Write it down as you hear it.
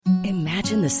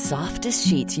Imagine the softest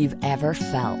sheets you've ever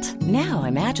felt. Now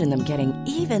imagine them getting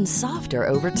even softer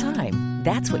over time.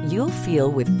 That's what you'll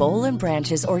feel with Boll &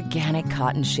 Branch's organic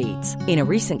cotton sheets. In a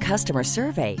recent customer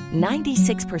survey,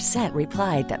 96%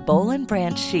 replied that Boll &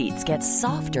 Branch sheets get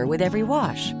softer with every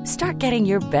wash. Start getting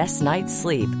your best night's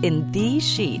sleep in these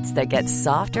sheets that get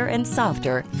softer and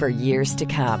softer for years to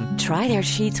come. Try their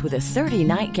sheets with a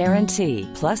 30-night guarantee.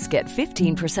 Plus, get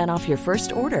 15% off your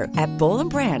first order at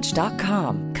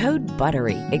bollandbranch.com. Code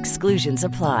BUTTERY. Exclusions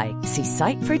apply. See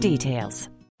site for details.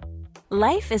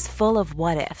 Life is full of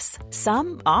what-ifs.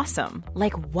 Some awesome,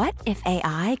 like what if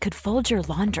AI could fold your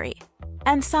laundry?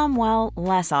 And some, well,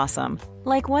 less awesome,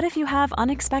 like what if you have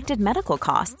unexpected medical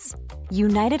costs?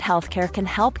 United Healthcare can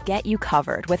help get you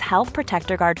covered with Health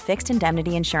Protector Guard fixed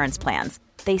indemnity insurance plans.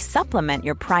 They supplement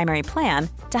your primary plan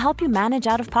to help you manage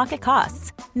out-of-pocket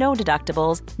costs. No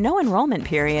deductibles, no enrollment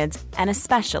periods, and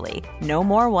especially no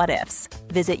more what-ifs.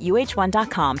 Visit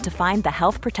uh1.com to find the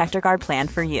Health Protector Guard plan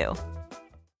for you.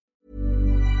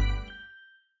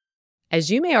 As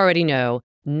you may already know,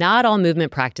 not all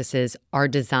movement practices are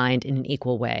designed in an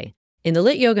equal way. In the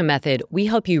LIT Yoga method, we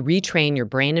help you retrain your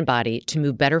brain and body to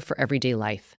move better for everyday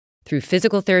life. Through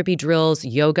physical therapy drills,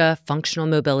 yoga, functional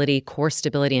mobility, core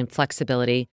stability, and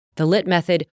flexibility, the LIT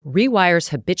method rewires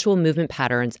habitual movement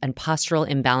patterns and postural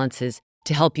imbalances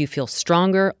to help you feel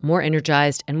stronger, more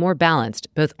energized, and more balanced,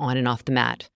 both on and off the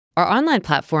mat. Our online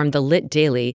platform, the LIT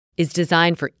Daily, is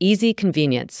designed for easy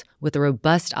convenience with a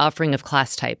robust offering of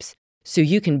class types, so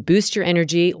you can boost your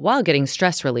energy while getting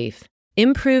stress relief.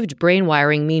 Improved brain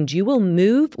wiring means you will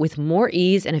move with more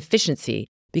ease and efficiency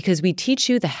because we teach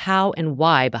you the how and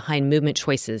why behind movement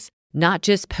choices, not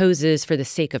just poses for the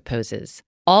sake of poses.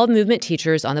 All movement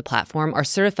teachers on the platform are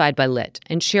certified by LIT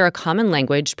and share a common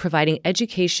language, providing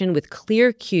education with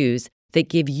clear cues that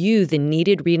give you the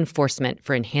needed reinforcement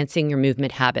for enhancing your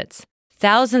movement habits.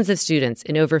 Thousands of students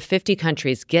in over 50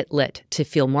 countries get LIT to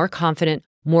feel more confident,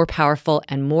 more powerful,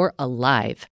 and more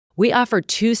alive. We offer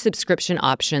 2 subscription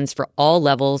options for all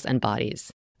levels and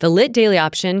bodies. The LIT Daily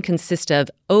option consists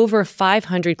of over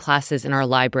 500 classes in our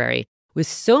library, with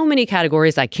so many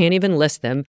categories I can't even list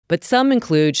them, but some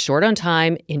include short on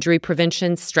time, injury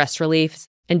prevention, stress relief,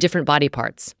 and different body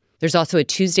parts. There's also a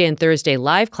Tuesday and Thursday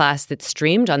live class that's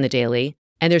streamed on the Daily,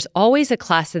 and there's always a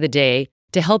class of the day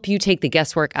to help you take the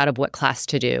guesswork out of what class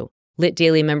to do. LIT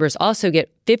Daily members also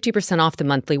get 50% off the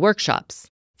monthly workshops.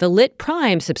 The LIT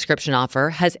Prime subscription offer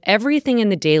has everything in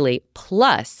the Daily,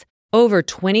 plus over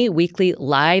 20 weekly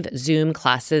live Zoom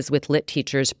classes with LIT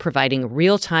teachers providing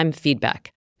real-time feedback.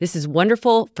 This is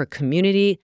wonderful for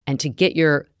community and to get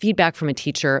your feedback from a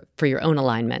teacher for your own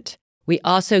alignment. We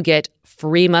also get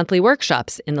free monthly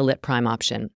workshops in the LIT Prime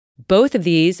option. Both of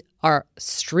these are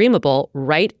streamable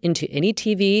right into any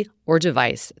TV or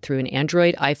device through an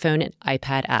Android, iPhone, and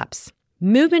iPad apps.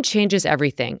 Movement changes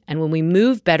everything, and when we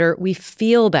move better, we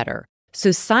feel better.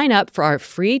 So sign up for our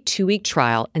free 2-week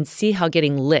trial and see how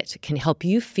getting LIT can help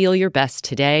you feel your best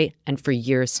today and for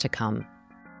years to come.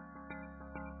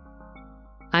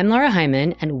 I'm Laura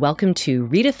Hyman, and welcome to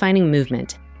Redefining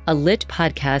Movement, a LIT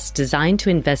podcast designed to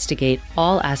investigate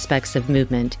all aspects of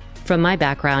movement from my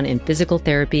background in physical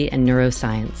therapy and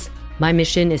neuroscience. My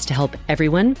mission is to help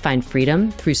everyone find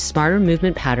freedom through smarter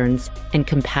movement patterns and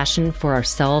compassion for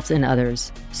ourselves and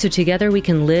others, so together we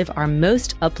can live our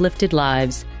most uplifted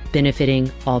lives,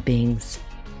 benefiting all beings.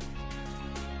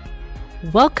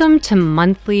 Welcome to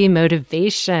Monthly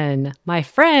Motivation, my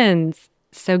friends.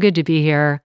 So good to be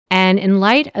here. And in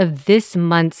light of this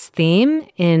month's theme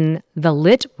in the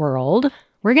LIT world,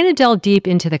 we're going to delve deep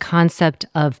into the concept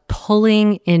of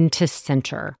pulling into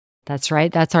center. That's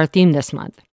right, that's our theme this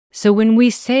month. So when we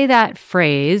say that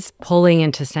phrase, pulling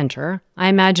into center, I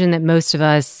imagine that most of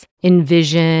us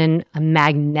envision a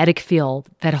magnetic field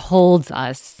that holds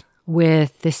us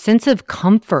with this sense of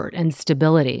comfort and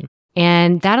stability.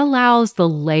 And that allows the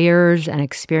layers and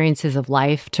experiences of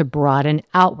life to broaden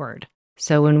outward.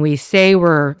 So when we say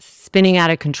we're spinning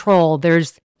out of control,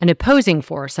 there's an opposing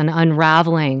force, an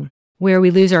unraveling, where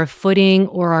we lose our footing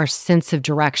or our sense of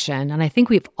direction. And I think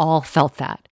we've all felt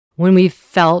that. When we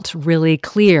felt really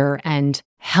clear and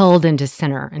held into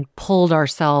center and pulled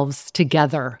ourselves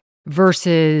together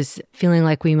versus feeling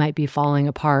like we might be falling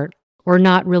apart or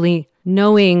not really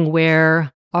knowing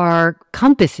where our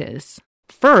compass is.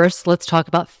 First, let's talk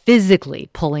about physically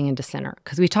pulling into center,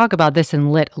 because we talk about this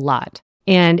in LIT a lot.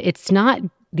 And it's not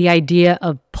the idea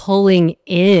of pulling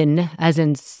in, as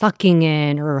in sucking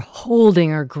in or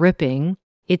holding or gripping.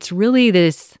 It's really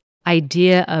this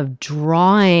idea of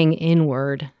drawing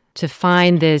inward to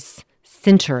find this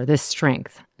center this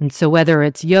strength. And so whether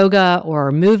it's yoga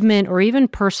or movement or even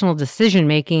personal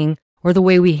decision-making or the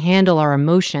way we handle our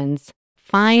emotions,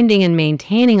 finding and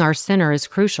maintaining our center is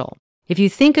crucial. If you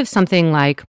think of something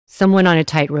like someone on a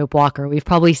tightrope walker, we've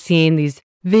probably seen these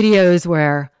videos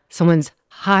where someone's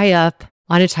high up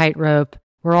on a tightrope,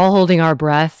 we're all holding our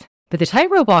breath, but the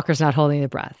tightrope walker's not holding the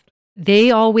breath.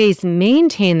 They always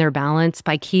maintain their balance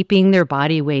by keeping their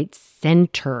body weight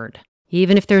centered,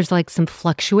 even if there's like some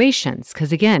fluctuations.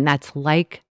 Because again, that's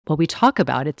like what we talk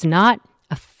about. It's not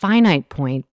a finite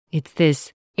point. It's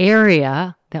this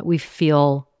area that we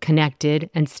feel connected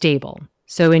and stable.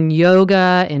 So in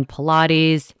yoga, in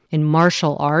Pilates, in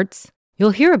martial arts,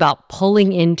 you'll hear about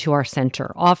pulling into our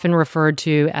center, often referred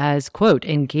to as, quote,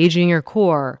 engaging your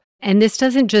core. And this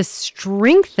doesn't just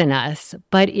strengthen us,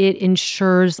 but it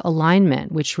ensures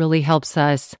alignment, which really helps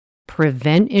us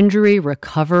prevent injury,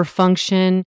 recover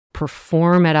function,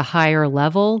 perform at a higher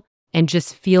level, and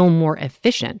just feel more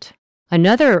efficient.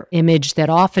 Another image that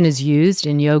often is used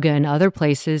in yoga and other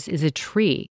places is a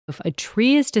tree. If a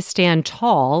tree is to stand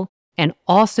tall and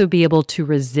also be able to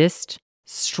resist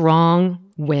strong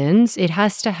winds, it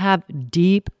has to have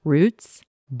deep roots.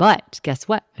 But guess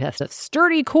what? It has a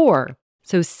sturdy core.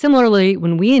 So similarly,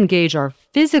 when we engage our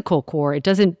physical core, it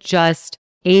doesn't just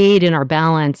aid in our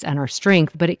balance and our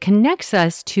strength, but it connects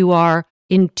us to our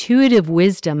intuitive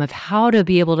wisdom of how to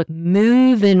be able to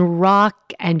move and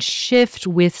rock and shift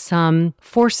with some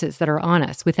forces that are on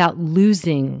us without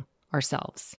losing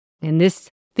ourselves. And this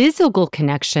physical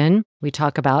connection, we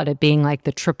talk about it being like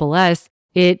the triple S,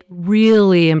 it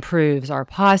really improves our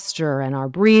posture and our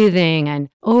breathing and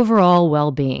overall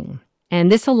well-being.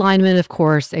 And this alignment, of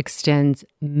course, extends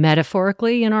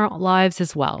metaphorically in our lives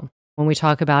as well. When we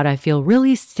talk about, I feel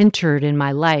really centered in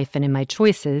my life and in my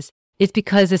choices, it's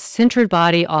because a centered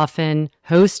body often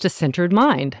hosts a centered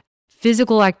mind.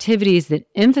 Physical activities that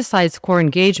emphasize core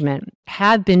engagement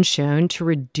have been shown to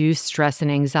reduce stress and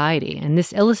anxiety. And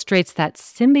this illustrates that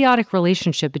symbiotic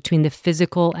relationship between the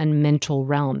physical and mental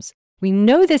realms. We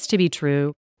know this to be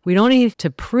true. We don't need to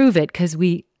prove it because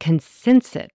we can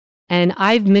sense it. And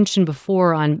I've mentioned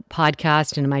before on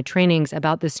podcasts and in my trainings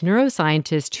about this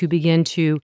neuroscientist who began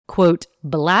to, quote,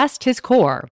 blast his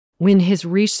core when his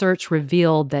research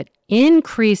revealed that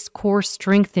increased core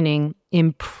strengthening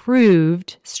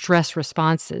improved stress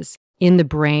responses in the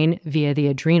brain via the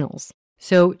adrenals.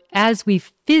 So as we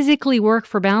physically work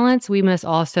for balance, we must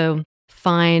also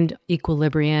find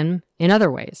equilibrium in other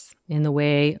ways, in the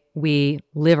way we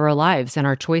live our lives and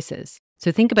our choices.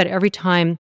 So think about every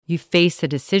time you face a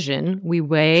decision, we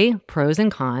weigh pros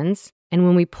and cons. And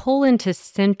when we pull into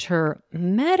center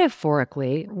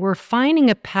metaphorically, we're finding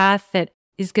a path that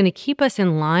is going to keep us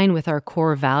in line with our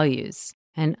core values.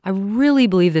 And I really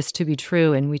believe this to be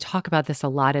true. And we talk about this a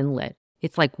lot in Lit.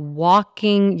 It's like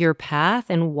walking your path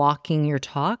and walking your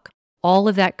talk. All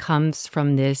of that comes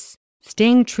from this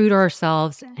staying true to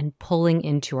ourselves and pulling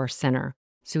into our center.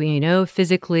 So we know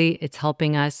physically it's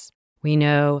helping us. We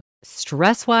know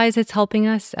stress-wise it's helping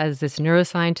us, as this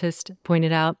neuroscientist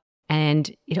pointed out.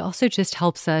 And it also just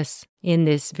helps us in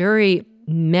this very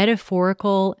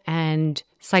metaphorical and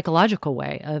psychological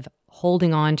way of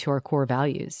holding on to our core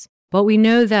values. But we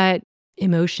know that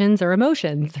emotions are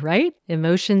emotions, right?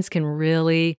 Emotions can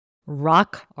really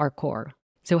rock our core.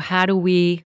 So how do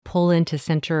we pull into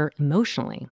center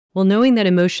emotionally? Well, knowing that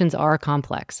emotions are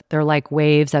complex. They're like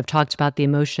waves. I've talked about the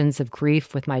emotions of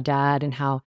grief with my dad and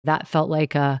how that felt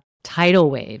like a tidal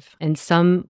wave. And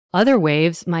some other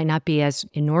waves might not be as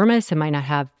enormous and might not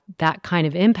have that kind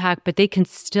of impact, but they can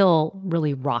still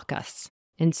really rock us.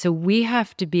 And so we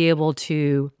have to be able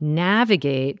to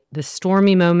navigate the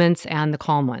stormy moments and the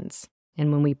calm ones.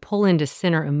 And when we pull into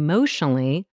center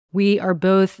emotionally, we are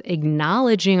both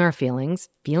acknowledging our feelings,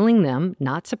 feeling them,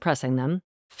 not suppressing them,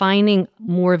 finding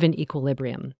more of an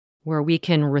equilibrium where we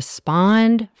can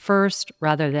respond first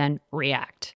rather than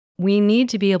react. We need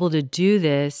to be able to do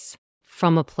this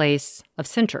from a place of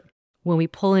center. When we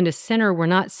pull into center, we're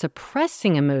not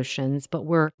suppressing emotions, but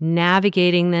we're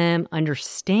navigating them,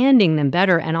 understanding them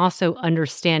better, and also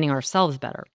understanding ourselves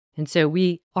better. And so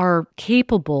we are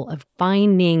capable of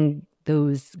finding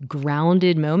those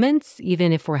grounded moments,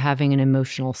 even if we're having an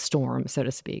emotional storm, so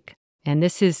to speak. And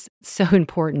this is so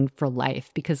important for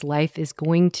life because life is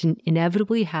going to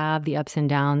inevitably have the ups and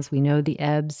downs. We know the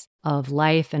ebbs of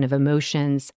life and of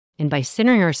emotions. And by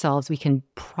centering ourselves, we can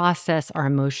process our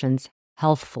emotions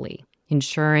healthfully,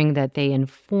 ensuring that they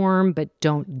inform but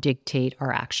don't dictate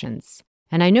our actions.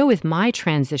 And I know with my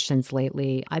transitions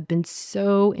lately, I've been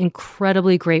so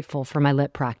incredibly grateful for my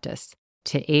Lit practice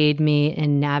to aid me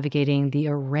in navigating the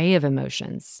array of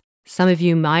emotions. Some of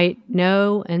you might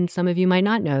know, and some of you might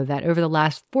not know, that over the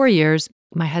last 4 years,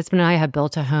 my husband and I have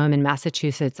built a home in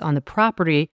Massachusetts on the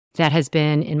property that has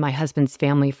been in my husband's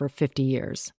family for 50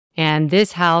 years. And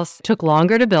this house took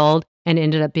longer to build and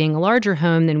ended up being a larger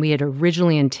home than we had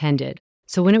originally intended.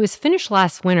 So when it was finished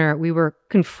last winter, we were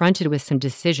confronted with some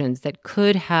decisions that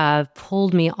could have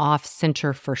pulled me off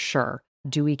center for sure.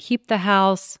 Do we keep the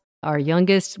house? Our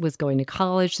youngest was going to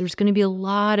college. There's going to be a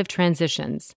lot of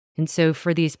transitions. And so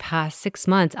for these past 6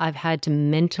 months, I've had to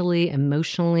mentally,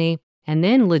 emotionally, and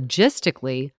then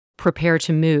logistically prepare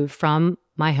to move from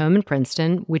my home in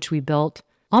Princeton, which we built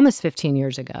almost 15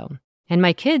 years ago. And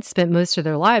my kids spent most of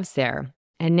their lives there.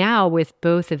 And now with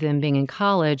both of them being in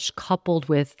college, coupled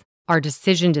with our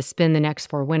decision to spend the next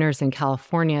 4 winters in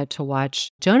California to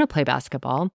watch Jonah play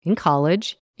basketball in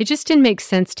college, it just didn't make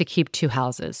sense to keep 2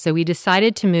 houses. So we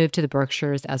decided to move to the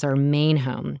Berkshires as our main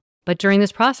home. But during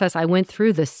this process, I went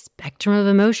through the spectrum of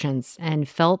emotions and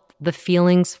felt the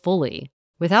feelings fully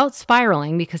without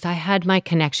spiraling because I had my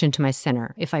connection to my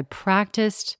center. If I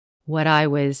practiced what I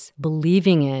was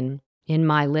believing in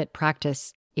my lit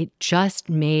practice, it just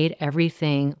made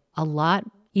everything a lot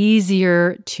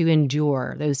easier to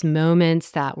endure. Those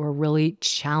moments that were really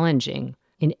challenging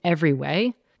in every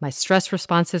way. My stress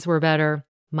responses were better.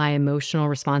 My emotional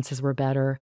responses were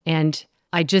better. And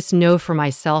I just know for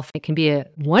myself, it can be a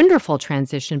wonderful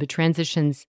transition, but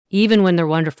transitions, even when they're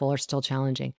wonderful, are still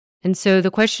challenging. And so the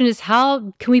question is,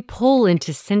 how can we pull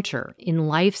into center in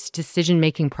life's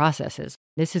decision-making processes?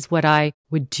 This is what I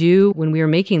would do when we were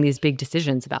making these big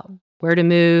decisions about where to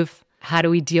move, how do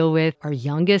we deal with our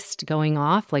youngest going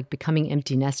off, like becoming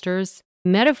empty nesters.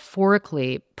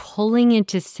 Metaphorically, pulling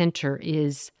into center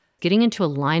is getting into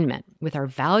alignment with our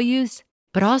values,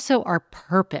 but also our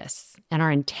purpose and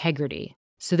our integrity,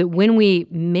 so that when we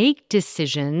make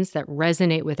decisions that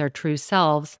resonate with our true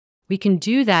selves, we can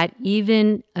do that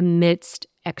even amidst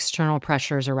external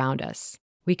pressures around us.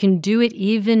 We can do it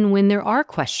even when there are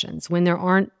questions, when there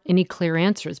aren't any clear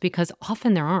answers, because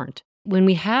often there aren't. When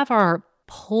we have our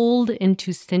pulled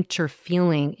into center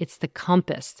feeling, it's the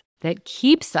compass that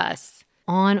keeps us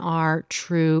on our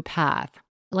true path.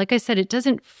 Like I said, it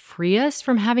doesn't free us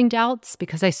from having doubts,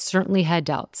 because I certainly had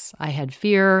doubts. I had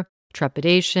fear,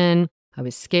 trepidation, I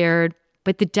was scared,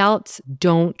 but the doubts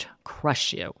don't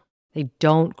crush you. They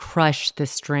don't crush the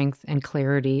strength and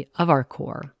clarity of our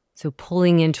core. So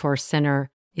pulling into our center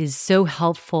is so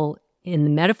helpful in the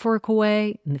metaphorical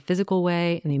way, in the physical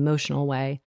way, in the emotional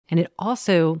way. And it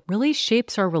also really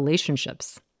shapes our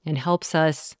relationships and helps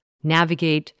us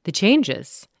navigate the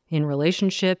changes in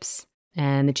relationships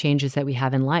and the changes that we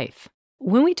have in life.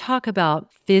 When we talk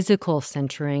about physical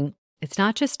centering, it's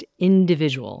not just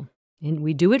individual. And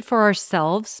we do it for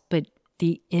ourselves, but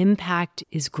the impact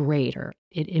is greater.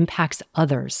 It impacts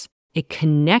others. It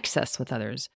connects us with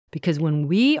others. Because when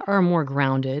we are more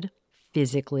grounded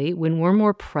physically, when we're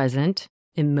more present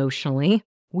emotionally,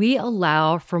 we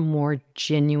allow for more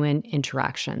genuine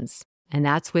interactions. And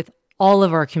that's with all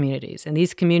of our communities. And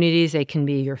these communities, they can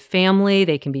be your family,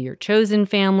 they can be your chosen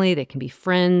family, they can be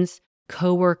friends,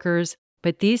 coworkers.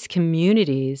 But these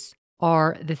communities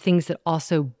are the things that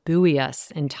also buoy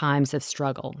us in times of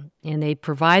struggle. And they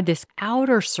provide this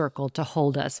outer circle to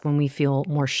hold us when we feel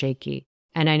more shaky.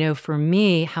 And I know for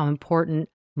me how important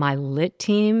my lit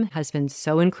team has been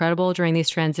so incredible during these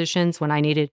transitions. When I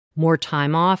needed more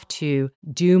time off to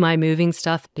do my moving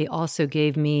stuff, they also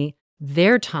gave me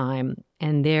their time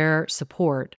and their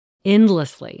support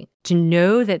endlessly. To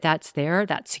know that that's there,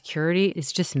 that security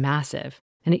is just massive.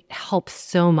 And it helps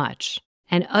so much.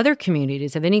 And other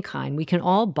communities of any kind, we can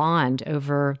all bond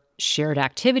over shared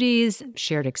activities,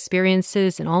 shared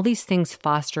experiences, and all these things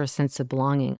foster a sense of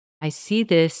belonging. I see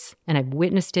this, and I've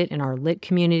witnessed it in our lit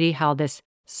community, how this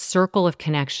circle of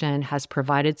connection has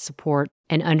provided support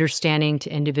and understanding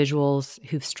to individuals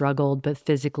who've struggled both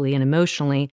physically and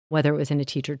emotionally, whether it was in a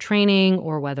teacher training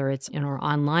or whether it's in our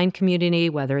online community,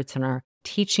 whether it's in our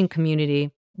teaching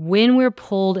community. When we're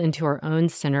pulled into our own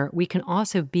center, we can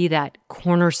also be that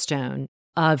cornerstone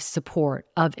of support,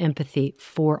 of empathy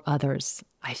for others.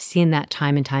 I've seen that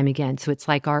time and time again. So it's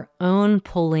like our own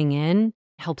pulling in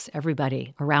helps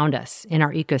everybody around us in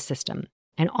our ecosystem.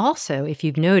 And also, if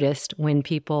you've noticed, when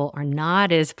people are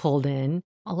not as pulled in,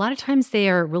 a lot of times they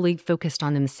are really focused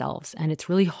on themselves. And it's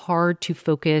really hard to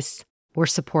focus or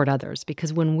support others,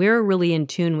 because when we're really in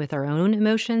tune with our own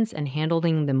emotions and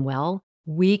handling them well,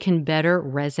 we can better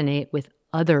resonate with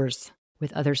others'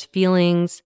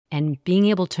 feelings, and being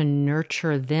able to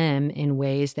nurture them in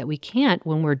ways that we can't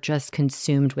when we're just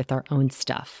consumed with our own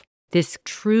stuff. This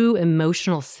true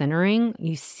emotional centering,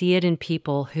 you see it in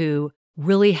people who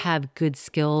really have good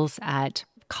skills at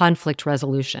conflict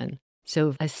resolution.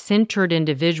 So a centered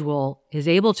individual is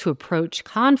able to approach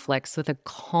conflicts with a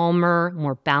calmer,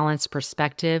 more balanced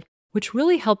perspective, which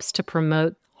really helps to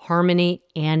promote harmony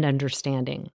and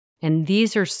understanding. And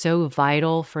these are so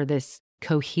vital for this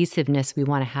cohesiveness we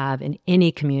want to have in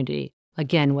any community.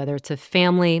 Again, whether it's a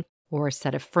family or a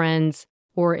set of friends,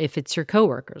 or if it's your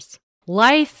coworkers.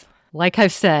 Life, like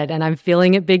I've said, and I'm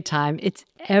feeling it big time, it's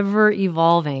ever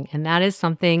evolving. And that is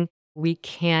something we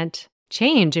can't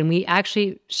change and we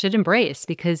actually should embrace,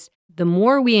 because the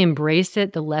more we embrace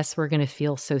it, the less we're going to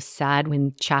feel so sad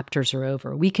when chapters are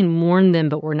over. We can mourn them,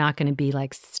 but we're not going to be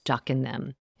like stuck in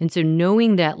them. And so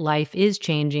knowing that life is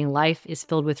changing, life is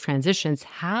filled with transitions,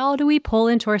 how do we pull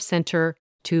into our center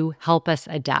to help us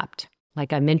adapt?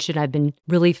 Like I mentioned, I've been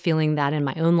really feeling that in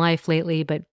my own life lately,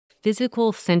 but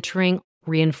physical centering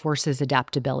reinforces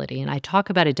adaptability. And I talk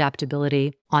about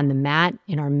adaptability on the mat,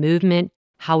 in our movement,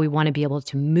 how we want to be able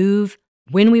to move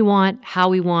when we want, how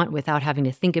we want, without having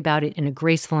to think about it in a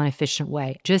graceful and efficient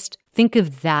way. Just think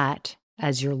of that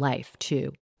as your life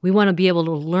too. We want to be able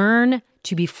to learn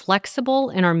to be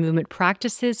flexible in our movement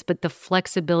practices, but the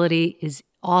flexibility is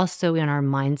also in our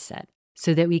mindset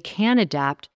so that we can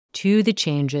adapt to the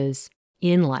changes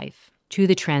in life, to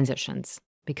the transitions.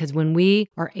 Because when we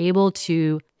are able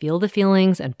to feel the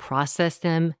feelings and process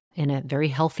them in a very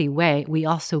healthy way, we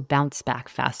also bounce back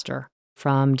faster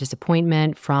from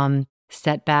disappointment, from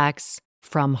setbacks,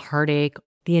 from heartache,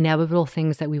 the inevitable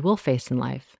things that we will face in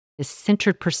life. This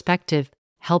centered perspective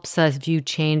helps us view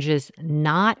changes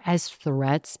not as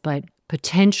threats, but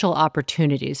potential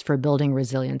opportunities for building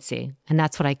resiliency. And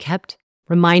that's what I kept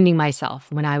reminding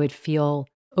myself when I would feel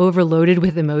overloaded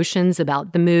with emotions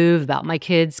about the move, about my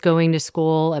kids going to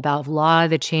school, about a lot of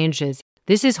the changes.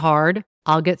 This is hard.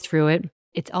 I'll get through it.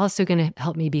 It's also going to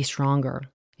help me be stronger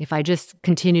if I just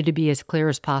continue to be as clear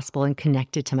as possible and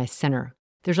connected to my center.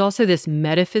 There's also this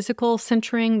metaphysical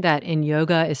centering that in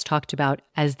yoga is talked about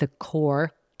as the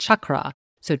core chakra.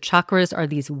 So chakras are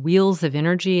these wheels of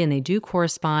energy, and they do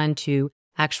correspond to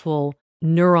actual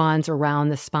neurons around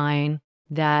the spine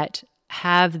that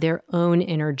have their own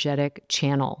energetic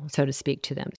channel, so to speak,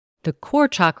 to them. The core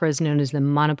chakra is known as the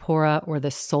Manipura or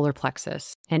the solar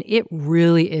plexus, and it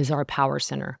really is our power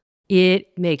center. It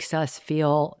makes us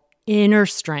feel inner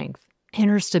strength,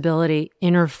 inner stability,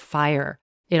 inner fire.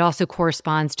 It also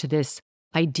corresponds to this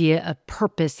idea of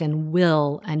purpose and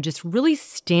will and just really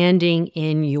standing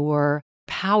in your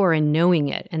power and knowing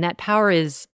it. And that power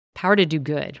is power to do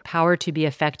good, power to be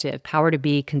effective, power to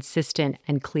be consistent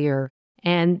and clear.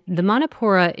 And the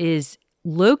Manipura is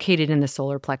located in the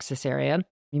solar plexus area.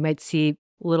 You might see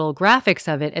little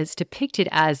graphics of it as depicted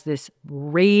as this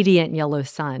radiant yellow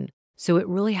sun. So it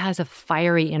really has a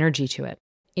fiery energy to it.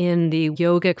 In the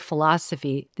yogic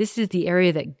philosophy, this is the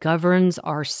area that governs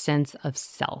our sense of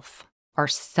self, our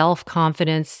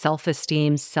self-confidence,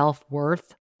 self-esteem,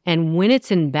 self-worth. And when it's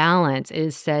in balance, it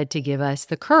is said to give us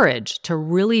the courage to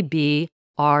really be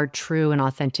our true and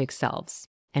authentic selves.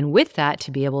 And with that,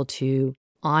 to be able to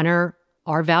honor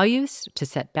our values, to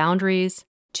set boundaries,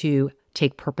 to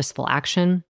take purposeful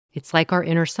action. It's like our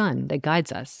inner sun that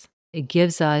guides us. It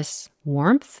gives us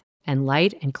warmth and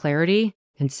light and clarity.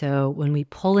 And so when we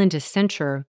pull into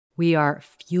center, we are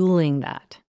fueling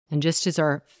that. And just as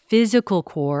our physical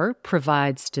core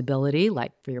provides stability,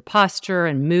 like for your posture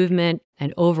and movement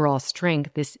and overall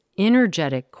strength, this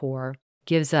energetic core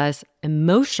gives us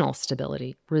emotional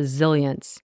stability,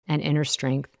 resilience, and inner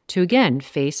strength to, again,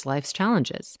 face life's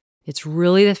challenges. It's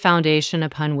really the foundation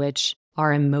upon which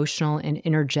our emotional and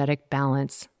energetic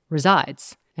balance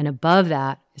resides. And above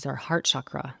that is our heart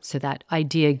chakra. So that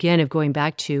idea, again, of going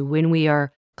back to when we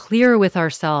are clear with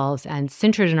ourselves and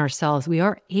centered in ourselves, we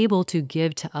are able to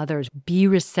give to others, be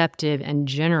receptive and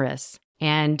generous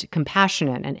and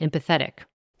compassionate and empathetic.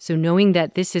 So knowing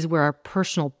that this is where our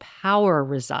personal power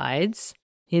resides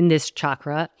in this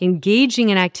chakra, engaging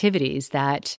in activities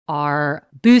that are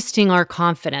boosting our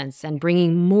confidence and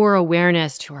bringing more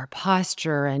awareness to our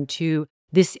posture and to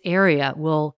this area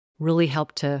will really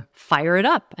help to fire it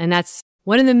up. And that's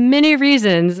one of the many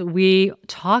reasons we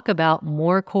talk about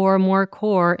more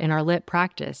core in our LIT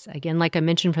practice. Again, like I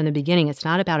mentioned from the beginning, it's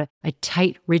not about a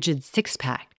tight, rigid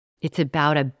six-pack. It's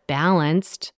about a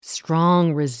balanced,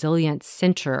 strong, resilient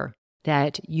center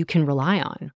that you can rely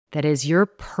on. That is your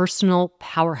personal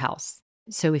powerhouse.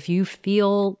 So if you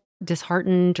feel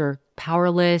disheartened or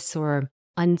powerless or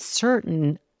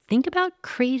uncertain, think about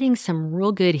creating some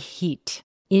real good heat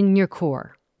in your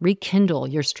core. Rekindle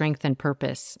your strength and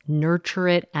purpose, nurture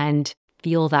it, and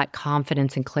feel that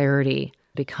confidence and clarity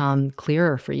become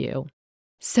clearer for you.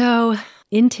 So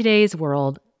in today's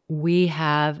world, we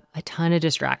have a ton of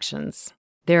distractions.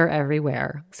 They're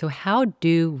everywhere. So how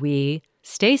do we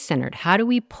stay centered? How do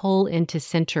we pull into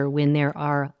center when there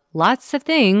are lots of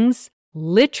things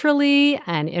literally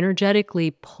and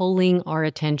energetically pulling our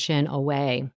attention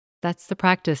away? That's the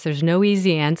practice. There's no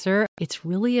easy answer. It's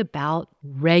really about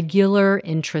regular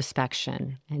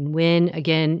introspection. And when,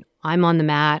 again, I'm on the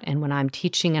mat and when I'm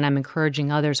teaching and I'm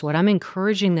encouraging others, what I'm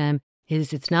encouraging them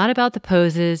is it's not about the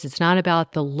poses, it's not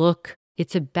about the look,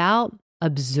 it's about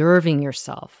observing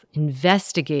yourself,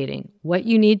 investigating what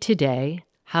you need today.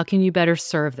 How can you better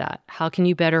serve that? How can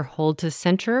you better hold to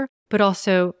center, but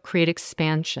also create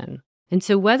expansion? And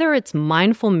so whether it's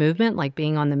mindful movement, like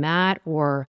being on the mat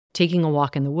or taking a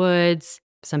walk in the woods,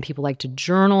 some people like to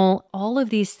journal, all of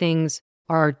these things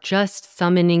are just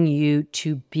summoning you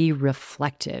to be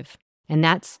reflective. And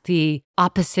that's the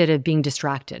opposite of being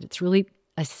distracted. It's really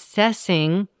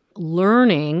assessing,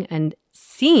 learning, and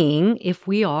seeing if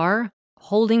we are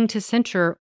holding to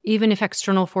center, even if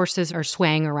external forces are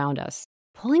swaying around us.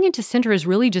 Pulling into center is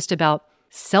really just about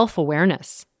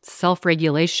self-awareness,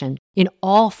 self-regulation in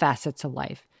all facets of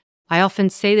life. I often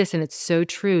say this, and it's so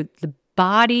true. The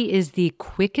body is the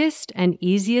quickest and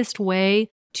easiest way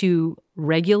to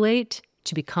regulate,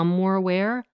 to become more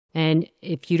aware. And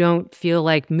if you don't feel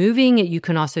like moving, you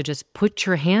can also just put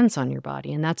your hands on your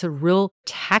body. And that's a real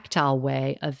tactile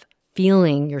way of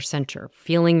feeling your center,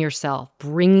 feeling yourself,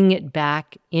 bringing it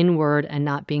back inward and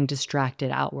not being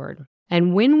distracted outward.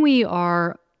 And when we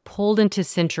are pulled into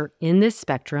center in this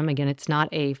spectrum, again, it's not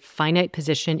a finite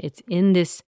position, it's in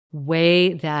this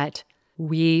way that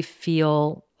we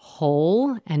feel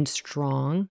whole and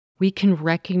strong, we can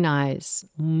recognize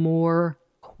more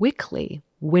quickly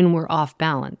when we're off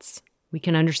balance. We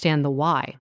can understand the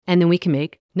why. And then we can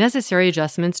make necessary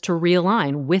adjustments to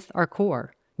realign with our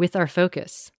core, with our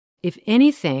focus. If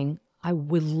anything, I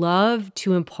would love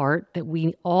to impart that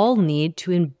we all need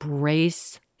to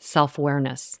embrace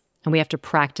self-awareness, and we have to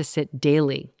practice it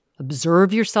daily.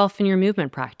 Observe yourself in your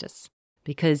movement practice,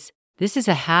 because this is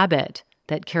a habit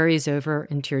that carries over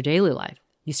into your daily life.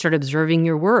 You start observing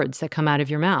your words that come out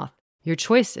of your mouth, your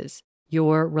choices,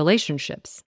 your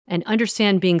relationships, and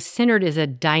understand being centered is a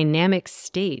dynamic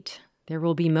state. There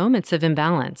will be moments of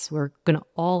imbalance. We're going to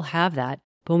all have that.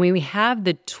 But when we have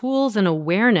the tools and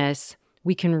awareness,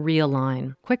 we can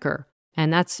realign quicker.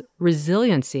 And that's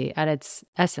resiliency at its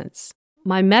essence.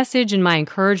 My message and my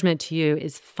encouragement to you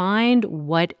is find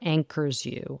what anchors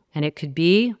you. And it could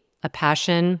be a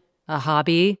passion, a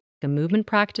hobby, a movement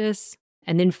practice,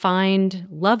 and then find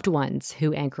loved ones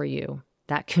who anchor you,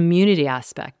 that community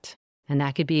aspect. And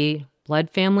that could be blood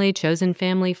family, chosen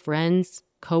family, friends,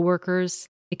 coworkers.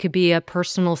 It could be a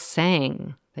personal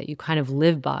saying that you kind of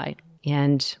live by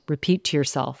and repeat to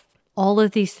yourself. All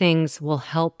of these things will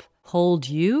help hold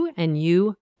you, and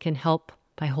you can help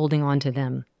by holding on to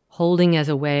them. Holding as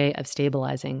a way of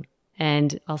stabilizing.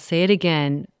 And I'll say it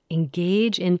again,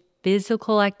 engage in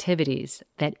physical activities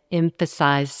that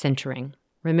emphasize centering.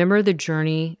 Remember the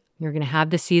journey. You're going to have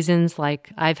the seasons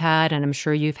like I've had, and I'm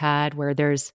sure you've had, where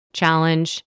there's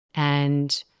challenge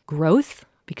and growth,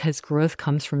 because growth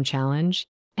comes from challenge.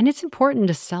 And it's important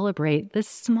to celebrate the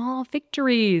small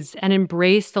victories and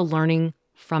embrace the learning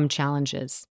from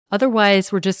challenges.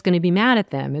 Otherwise, we're just going to be mad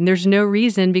at them, and there's no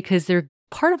reason, because they're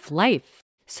part of life.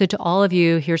 So to all of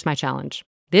you, here's my challenge.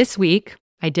 This week,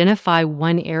 identify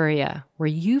one area where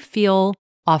you feel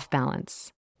off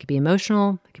balance. It could be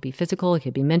emotional, it could be physical, it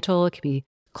could be mental, it could be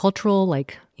cultural,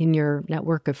 like in your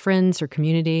network of friends or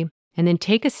community. And then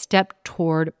take a step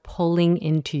toward pulling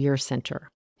into your center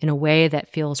in a way that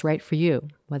feels right for you,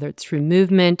 whether it's through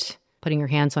movement, putting your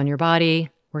hands on your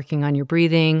body, working on your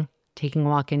breathing, taking a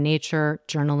walk in nature,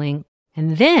 journaling.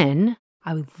 And then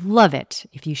I would love it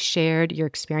if you shared your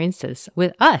experiences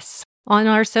with us on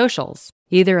our socials,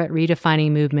 either at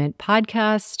Redefining Movement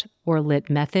Podcast or Lit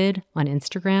Method on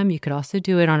Instagram. You could also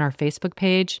do it on our Facebook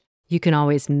page. You can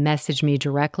always message me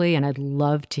directly, and I'd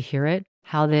love to hear it,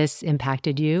 how this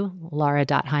impacted you,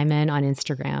 Lara.Hyman on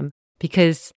Instagram,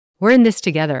 because we're in this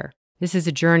together. This is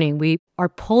a journey. We are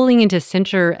pulling into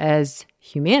center as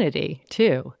humanity,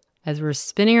 too. As we're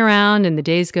spinning around and the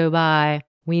days go by,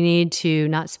 we need to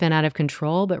not spin out of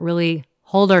control, but really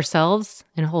hold ourselves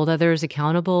and hold others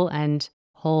accountable and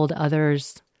hold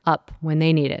others up when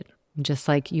they need it, just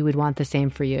like you would want the same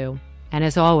for you. And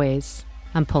as always,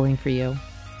 I'm pulling for you.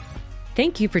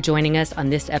 Thank you for joining us on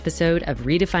this episode of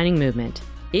Redefining Movement.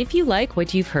 If you like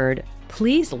what you've heard,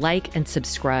 please like and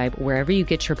subscribe wherever you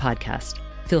get your podcast.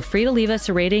 Feel free to leave us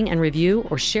a rating and review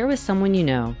or share with someone you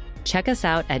know. Check us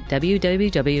out at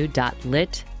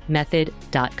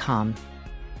www.litmethod.com.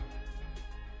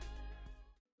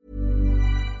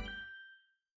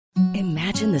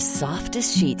 Imagine imagine the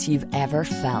softest sheets you've ever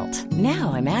felt.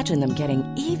 Now imagine them getting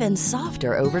even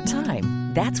softer over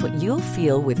time. That's what you'll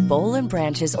feel with Boll and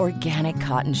Branch's organic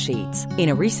cotton sheets. In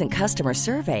a recent customer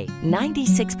survey,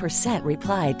 96%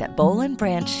 replied that Boll and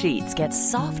Branch sheets get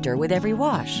softer with every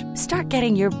wash. Start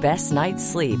getting your best night's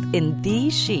sleep in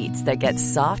these sheets that get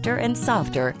softer and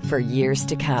softer for years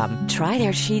to come. Try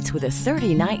their sheets with a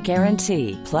 30-night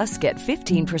guarantee. Plus, get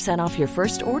 15% off your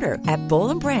first order at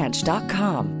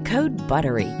bollandbranch.com. Code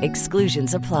BUTTERY.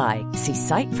 Exclusions apply. See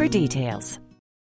site for details.